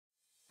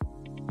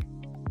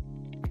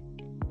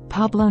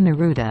Pablo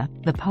Neruda,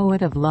 the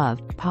poet of love,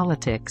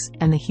 politics,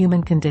 and the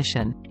human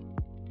condition.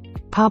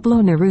 Pablo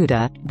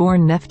Neruda,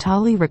 born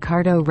Neftali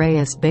Ricardo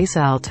Reyes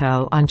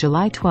Basalto on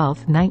July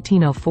 12,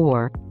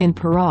 1904, in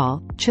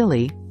Parral,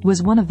 Chile,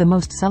 was one of the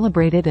most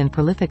celebrated and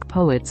prolific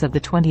poets of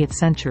the 20th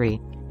century.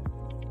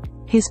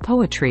 His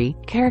poetry,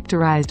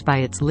 characterized by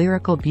its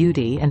lyrical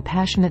beauty and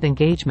passionate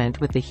engagement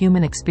with the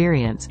human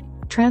experience,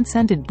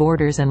 transcended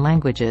borders and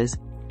languages,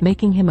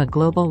 making him a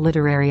global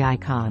literary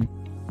icon.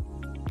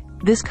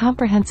 This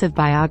comprehensive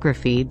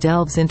biography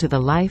delves into the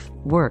life,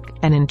 work,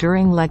 and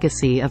enduring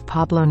legacy of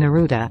Pablo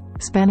Neruda,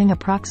 spanning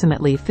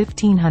approximately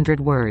 1,500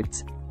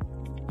 words.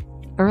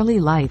 Early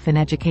life and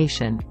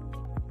education.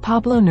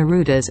 Pablo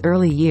Neruda's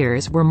early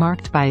years were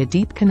marked by a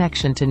deep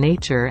connection to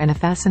nature and a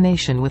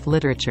fascination with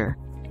literature.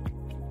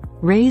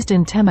 Raised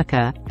in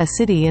Temuco, a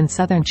city in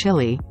southern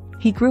Chile,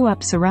 he grew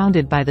up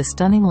surrounded by the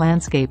stunning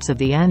landscapes of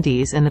the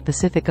Andes and the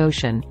Pacific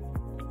Ocean.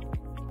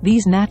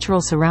 These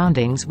natural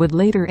surroundings would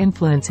later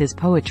influence his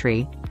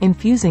poetry,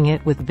 infusing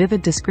it with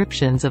vivid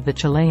descriptions of the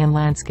Chilean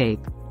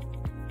landscape.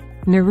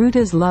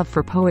 Neruda's love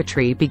for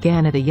poetry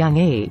began at a young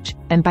age,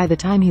 and by the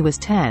time he was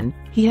 10,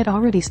 he had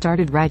already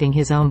started writing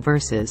his own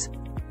verses.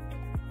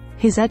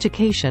 His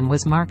education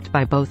was marked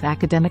by both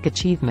academic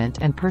achievement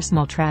and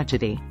personal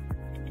tragedy.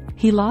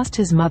 He lost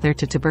his mother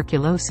to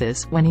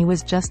tuberculosis when he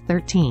was just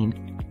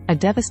 13, a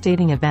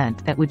devastating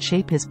event that would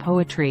shape his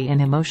poetry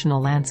and emotional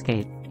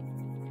landscape.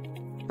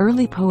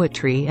 Early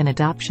poetry and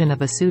adoption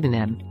of a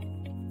pseudonym.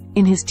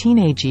 In his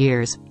teenage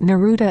years,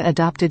 Neruda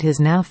adopted his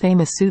now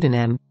famous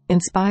pseudonym,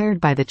 inspired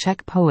by the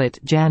Czech poet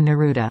Jan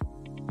Neruda.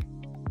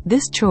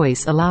 This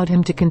choice allowed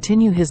him to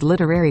continue his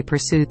literary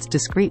pursuits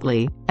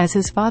discreetly, as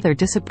his father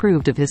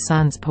disapproved of his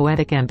son's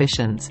poetic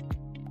ambitions.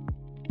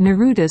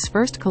 Neruda's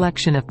first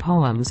collection of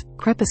poems,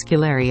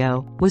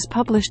 Crepusculario, was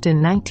published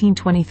in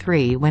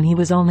 1923 when he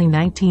was only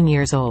 19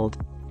 years old.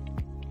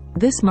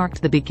 This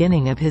marked the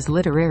beginning of his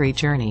literary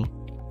journey.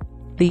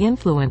 The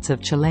influence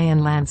of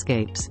Chilean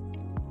landscapes.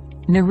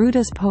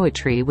 Neruda's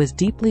poetry was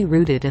deeply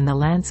rooted in the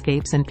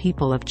landscapes and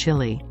people of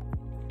Chile.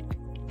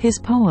 His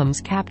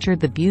poems captured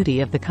the beauty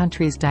of the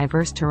country's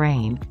diverse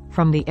terrain,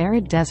 from the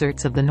arid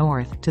deserts of the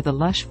north to the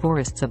lush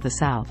forests of the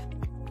south.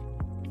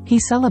 He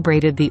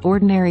celebrated the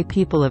ordinary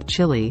people of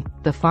Chile,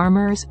 the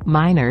farmers,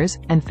 miners,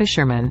 and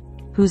fishermen,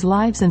 whose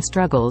lives and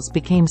struggles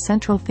became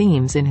central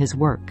themes in his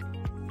work.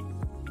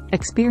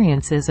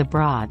 Experiences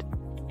abroad.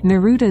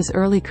 Neruda's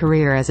early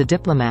career as a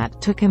diplomat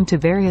took him to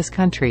various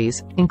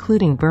countries,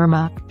 including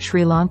Burma,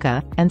 Sri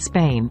Lanka, and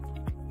Spain.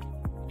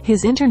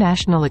 His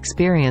international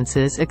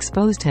experiences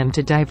exposed him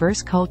to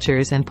diverse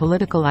cultures and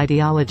political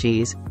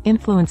ideologies,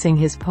 influencing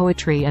his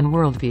poetry and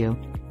worldview.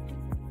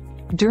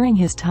 During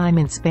his time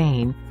in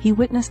Spain, he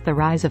witnessed the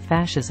rise of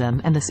fascism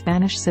and the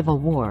Spanish Civil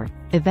War,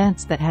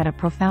 events that had a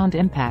profound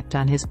impact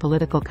on his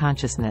political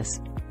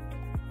consciousness.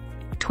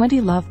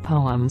 20 Love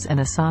Poems and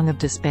a Song of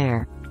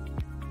Despair.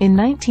 In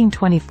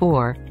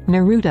 1924,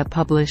 Neruda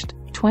published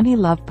 20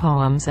 Love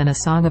Poems and a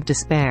Song of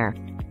Despair,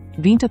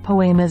 20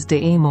 Poemas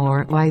de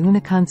Amor y una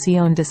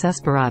Canción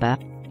Desesperada,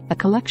 a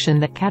collection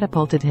that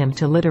catapulted him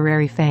to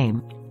literary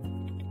fame.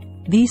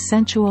 These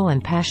sensual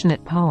and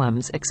passionate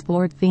poems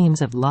explored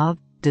themes of love,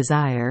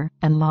 desire,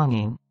 and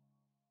longing.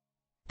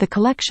 The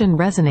collection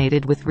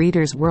resonated with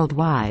readers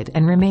worldwide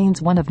and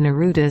remains one of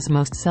Neruda's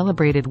most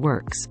celebrated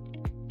works.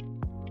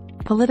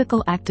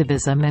 Political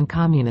activism and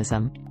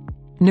communism.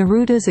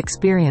 Neruda's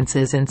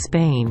experiences in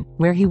Spain,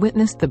 where he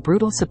witnessed the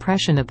brutal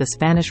suppression of the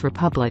Spanish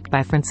Republic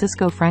by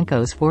Francisco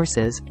Franco's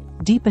forces,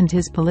 deepened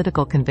his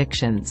political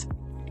convictions.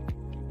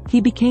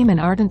 He became an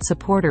ardent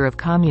supporter of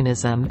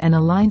communism and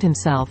aligned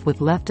himself with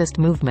leftist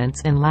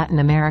movements in Latin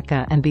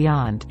America and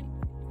beyond.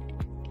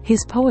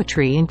 His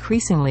poetry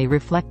increasingly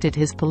reflected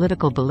his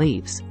political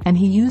beliefs, and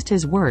he used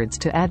his words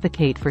to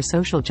advocate for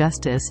social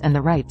justice and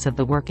the rights of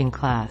the working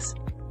class.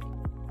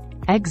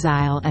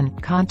 Exile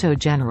and Canto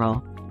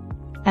General.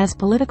 As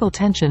political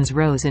tensions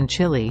rose in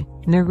Chile,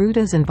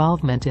 Neruda's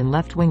involvement in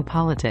left-wing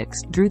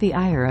politics drew the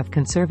ire of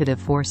conservative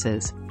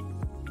forces.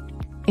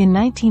 In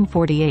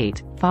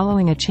 1948,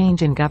 following a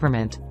change in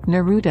government,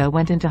 Neruda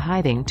went into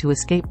hiding to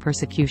escape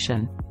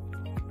persecution.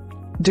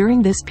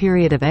 During this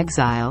period of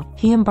exile,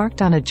 he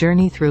embarked on a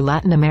journey through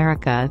Latin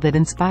America that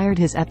inspired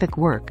his epic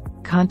work,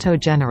 Canto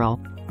General.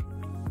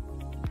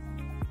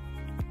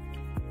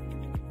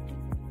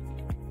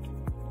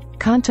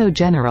 Canto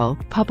General,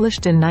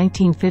 published in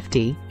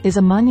 1950, is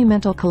a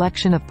monumental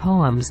collection of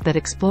poems that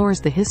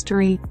explores the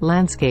history,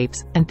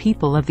 landscapes, and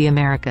people of the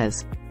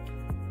Americas.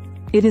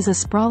 It is a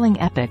sprawling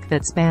epic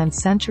that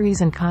spans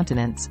centuries and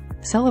continents,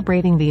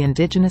 celebrating the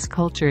indigenous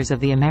cultures of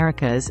the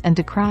Americas and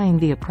decrying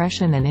the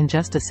oppression and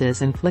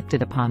injustices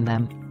inflicted upon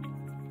them.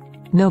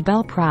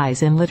 Nobel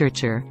Prize in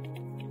Literature.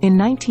 In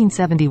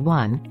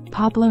 1971,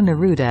 Pablo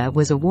Neruda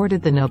was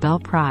awarded the Nobel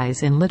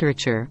Prize in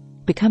Literature,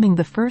 becoming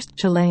the first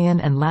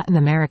Chilean and Latin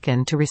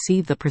American to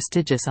receive the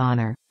prestigious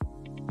honor.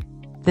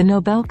 The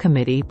Nobel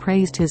Committee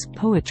praised his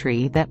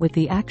poetry that with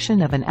the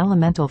action of an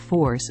elemental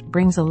force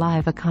brings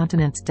alive a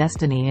continent's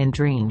destiny and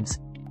dreams.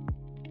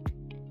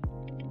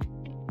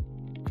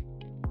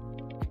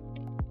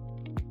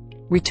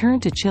 Return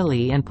to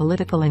Chile and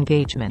political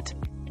engagement.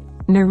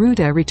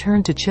 Neruda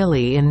returned to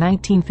Chile in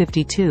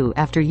 1952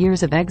 after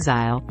years of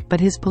exile, but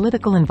his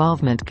political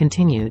involvement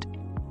continued.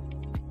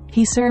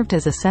 He served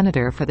as a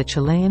senator for the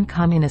Chilean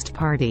Communist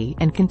Party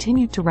and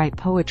continued to write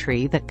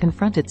poetry that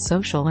confronted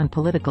social and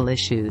political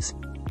issues.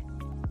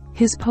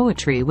 His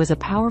poetry was a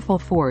powerful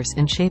force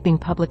in shaping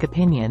public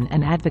opinion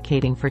and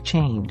advocating for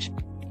change.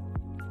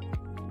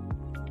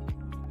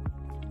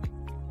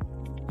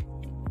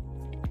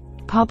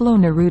 Pablo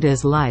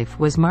Neruda's life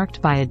was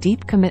marked by a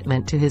deep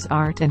commitment to his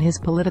art and his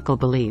political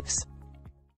beliefs.